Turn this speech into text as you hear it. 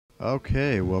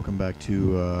Okay, welcome back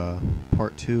to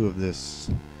part 2 of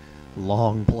this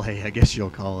long play, I guess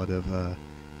you'll call it, of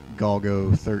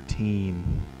Golgo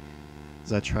 13.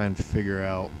 As I try and figure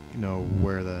out,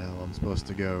 where the hell I'm supposed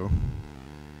to go.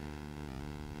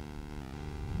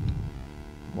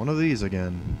 One of these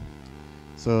again.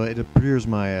 So it appears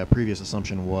my previous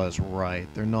assumption was right.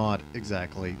 They're not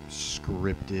exactly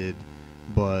scripted,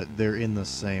 but they're in the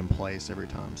same place every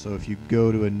time. So if you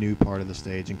go to a new part of the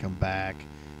stage and come back,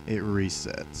 it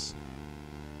resets.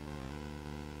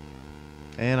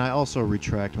 And I also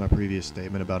retract my previous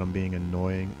statement about them being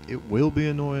annoying. It will be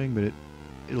annoying, but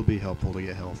it'll be helpful to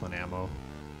get health and ammo.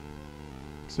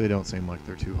 So they don't seem like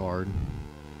they're too hard.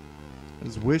 I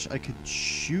just wish I could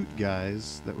shoot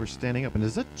guys that were standing up. And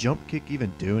does that jump kick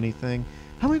even do anything?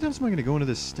 How many times am I going to go into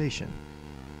this station?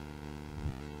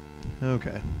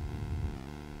 Okay.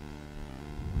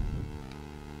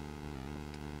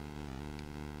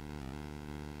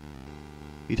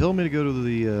 He told me to go to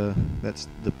the, that's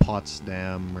the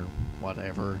Potsdam or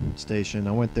whatever station.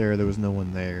 I went there was no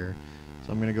one there.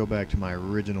 So I'm going to go back to my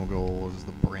original goal, is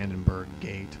the Brandenburg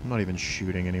Gate. I'm not even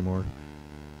shooting anymore.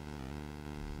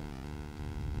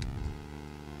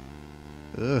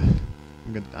 Ugh.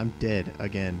 I'm dead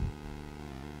again.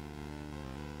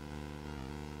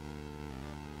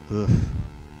 Ugh.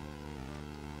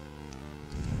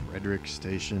 Frederick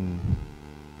Station.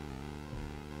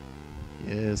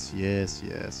 Yes, yes,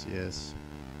 yes, yes.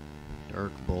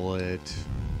 Dark Bullet.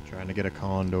 Trying to get a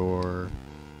Condor.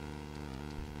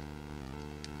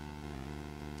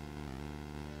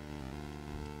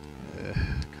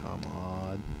 Come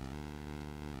on.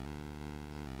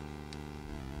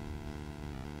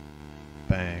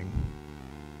 Bang.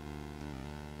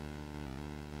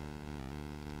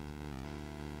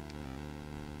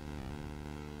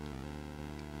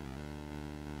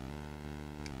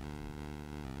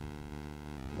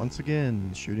 Once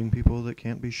again, shooting people that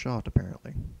can't be shot,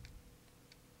 apparently.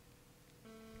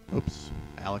 Oops.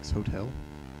 Alex Hotel.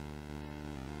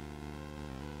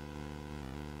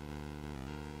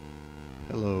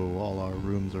 Hello, all our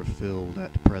rooms are filled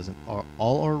at present.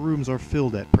 All our rooms are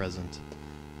filled at present.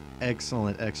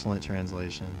 Excellent, excellent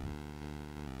translation.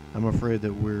 I'm afraid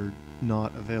that we're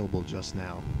not available just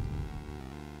now.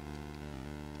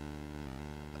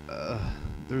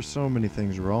 There's so many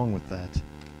things wrong with that.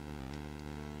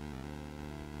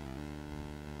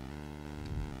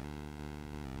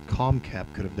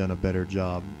 Comcap could have done a better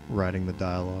job writing the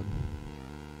dialogue.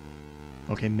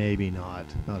 Okay, maybe not.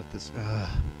 Not at this...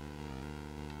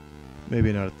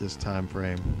 maybe not at this time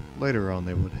frame. Later on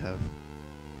they would have.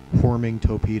 Horming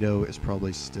Torpedo is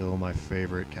probably still my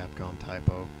favorite Capcom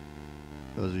typo.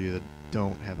 Those of you that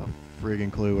don't have a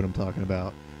friggin' clue what I'm talking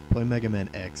about, play Mega Man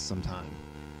X sometime.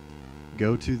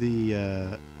 Go to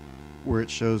the... where it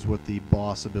shows what the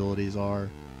boss abilities are,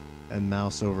 and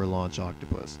mouse over Launch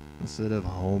Octopus. Instead of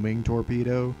homing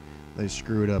Torpedo, they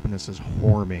screw it up and it says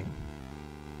horming.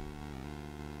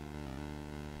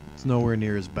 It's nowhere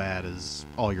near as bad as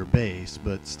All Your Base,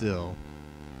 but still.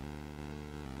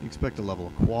 You expect a level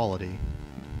of quality.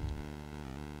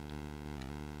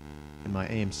 And my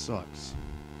aim sucks.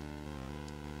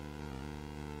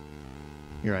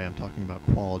 Here I am talking about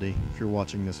quality. If you're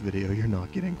watching this video, you're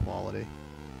not getting quality.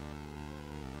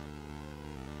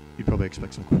 You'd probably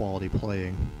expect some quality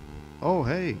playing. Oh,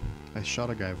 hey! I shot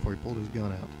a guy before he pulled his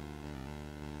gun out.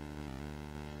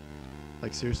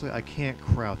 Like, seriously, I can't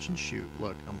crouch and shoot.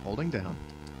 Look, I'm holding down.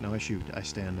 Now I shoot. I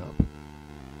stand up.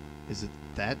 Is it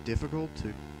that difficult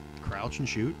to crouch and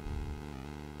shoot?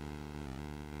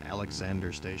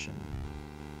 Alexander Station.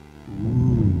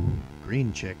 Ooh,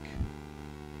 green chick.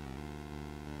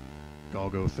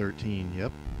 Golgo 13,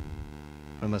 yep.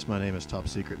 Unless my name is Top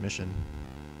Secret Mission.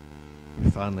 We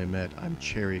finally met. I'm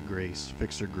Cherry Grace,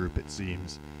 Fixer Group it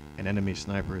seems. An enemy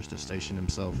sniper is to station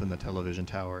himself in the television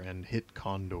tower and hit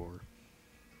Condor.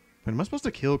 But am I supposed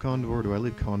to kill Condor, or do I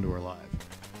leave Condor alive?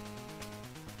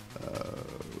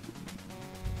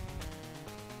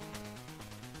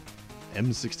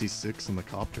 M66 in the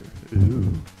copter.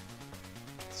 Ooh.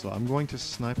 So I'm going to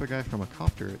snipe a guy from a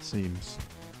copter, it seems.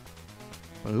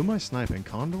 But who am I sniping,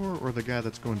 Condor or the guy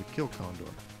that's going to kill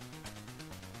Condor?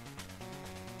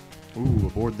 Ooh,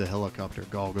 aboard the helicopter,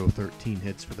 Golgo 13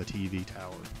 hits for the TV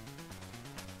tower.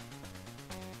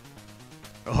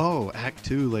 Oh, Act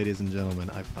 2, ladies and gentlemen.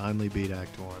 I finally beat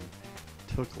Act 1.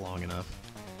 Took long enough.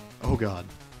 Oh god.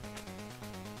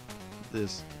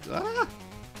 This... Ah!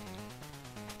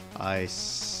 I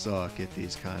suck at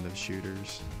these kind of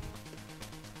shooters.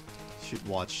 You should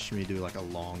watch me do like a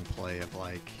long play of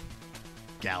like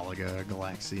Galaga,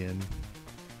 Galaxian.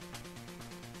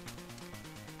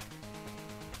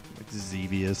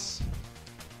 Xevious.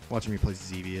 Watching me play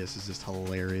Xevious is just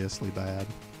hilariously bad.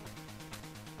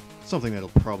 Something that'll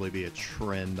probably be a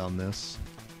trend on this.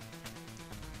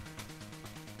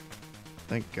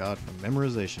 Thank God for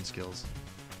memorization skills.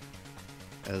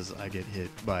 As I get hit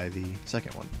by the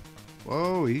second one.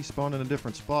 Whoa, he spawned in a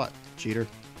different spot, cheater.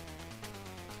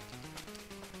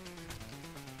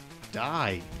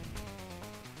 Die.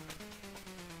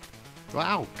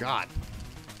 Wow, God.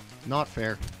 Not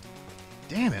fair.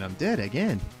 Damn it, I'm dead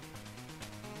again.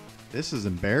 This is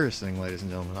embarrassing, ladies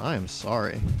and gentlemen. I am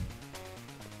sorry.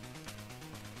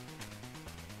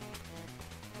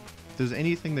 If there's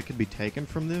anything that could be taken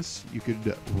from this, you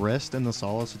could rest in the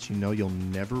solace that you know you'll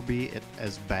never be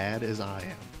as bad as I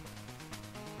am.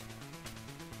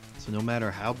 So no matter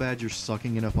how bad you're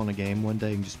sucking it up on a game one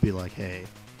day, you can just be like, hey,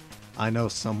 I know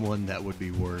someone that would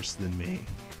be worse than me.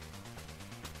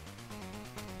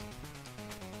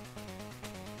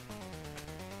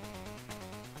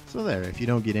 So there, if you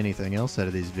don't get anything else out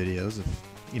of these videos, if,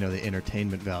 you know, the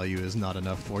entertainment value is not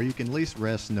enough for you, you can at least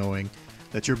rest knowing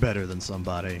that you're better than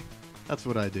somebody. That's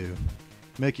what I do.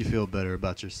 Make you feel better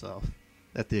about yourself.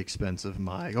 At the expense of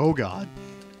my... Oh, God.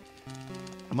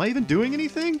 Am I even doing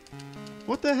anything?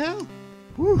 What the hell?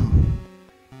 Whew.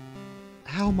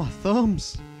 Ow, my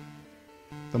thumbs.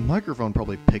 The microphone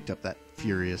probably picked up that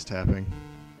furious tapping.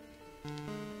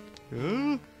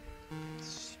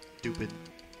 Stupid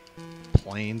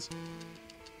planes.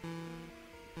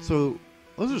 So,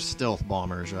 those are stealth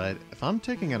bombers, right? If I'm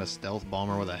taking out a stealth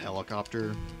bomber with a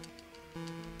helicopter...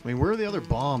 I mean, where are the other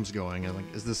bombs going?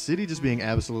 Like, is the city just being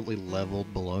absolutely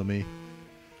leveled below me?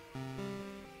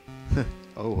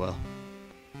 Oh well.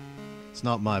 It's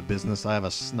not my business. I have a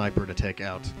sniper to take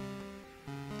out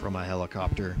from a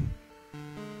helicopter.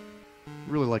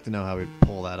 Really like to know how we'd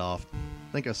pull that off.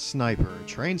 I think a sniper, a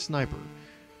trained sniper,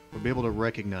 would be able to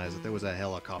recognize that there was a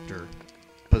helicopter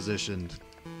positioned,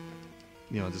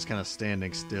 you know, just kind of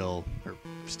standing still, or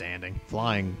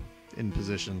flying in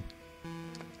position.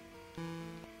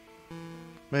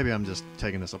 Maybe I'm just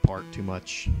taking this apart too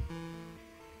much.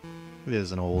 It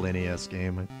is an old NES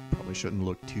game. I probably shouldn't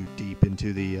look too deep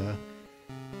into the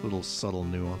little subtle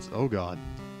nuance. Oh, God.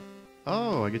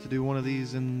 Oh, I get to do one of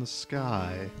these in the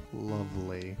sky.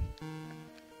 Lovely.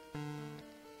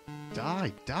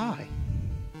 Die, die.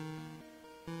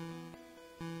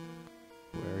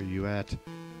 Where are you at?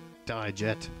 Die,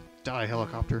 jet. Die,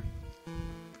 helicopter.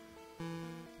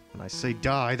 When I say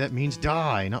die, that means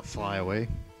die, not fly away.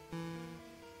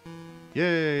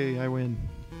 Yay, I win.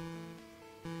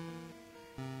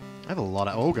 I have a lot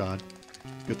of... Oh, God.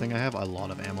 Good thing I have a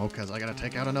lot of ammo, because I gotta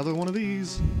take out another one of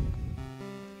these.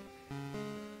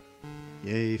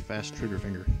 Yay, fast trigger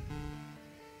finger.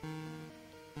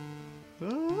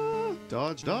 Ah,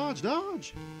 dodge, dodge,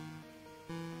 dodge.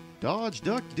 Dodge,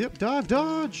 duck, dip, dive,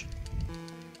 dodge.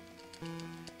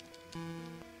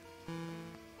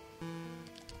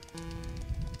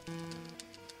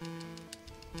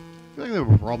 I feel like they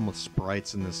have a problem with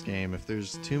sprites in this game. If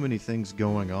there's too many things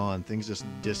going on, things just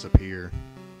disappear.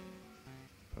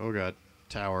 Oh, God.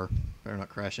 Tower. Better not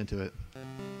crash into it.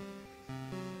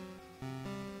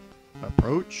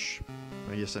 Approach.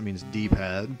 I guess that means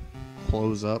D-pad.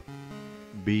 Close up.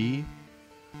 B.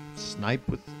 Snipe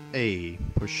with A.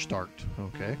 Push start.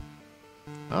 Okay.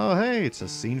 Oh, hey, it's a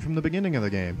scene from the beginning of the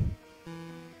game.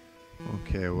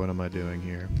 Okay, what am I doing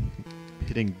here?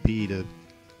 Hitting B to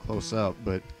close up,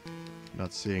 but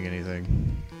not seeing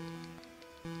anything.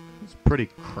 It's a pretty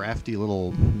crafty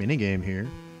little minigame here.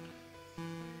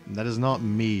 And that is not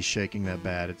me shaking that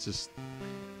bad. It's just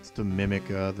to mimic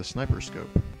the sniper scope.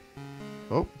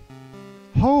 Oh.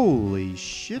 Holy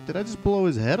shit, did I just blow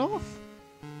his head off?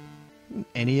 An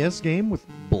NES game with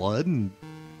blood and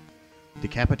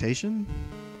decapitation?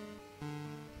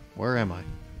 Where am I?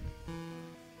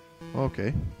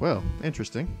 Okay, well,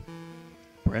 interesting.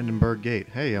 Brandenburg Gate.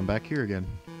 Hey, I'm back here again.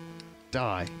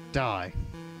 Die, die.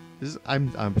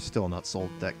 I'm still not sold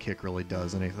that kick really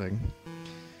does anything.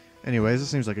 Anyways, this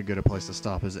seems like a good place to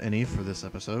stop as any for this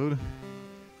episode.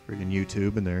 Friggin'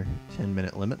 YouTube and their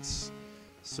 10-minute limits.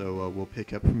 So we'll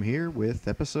pick up from here with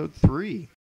episode 3.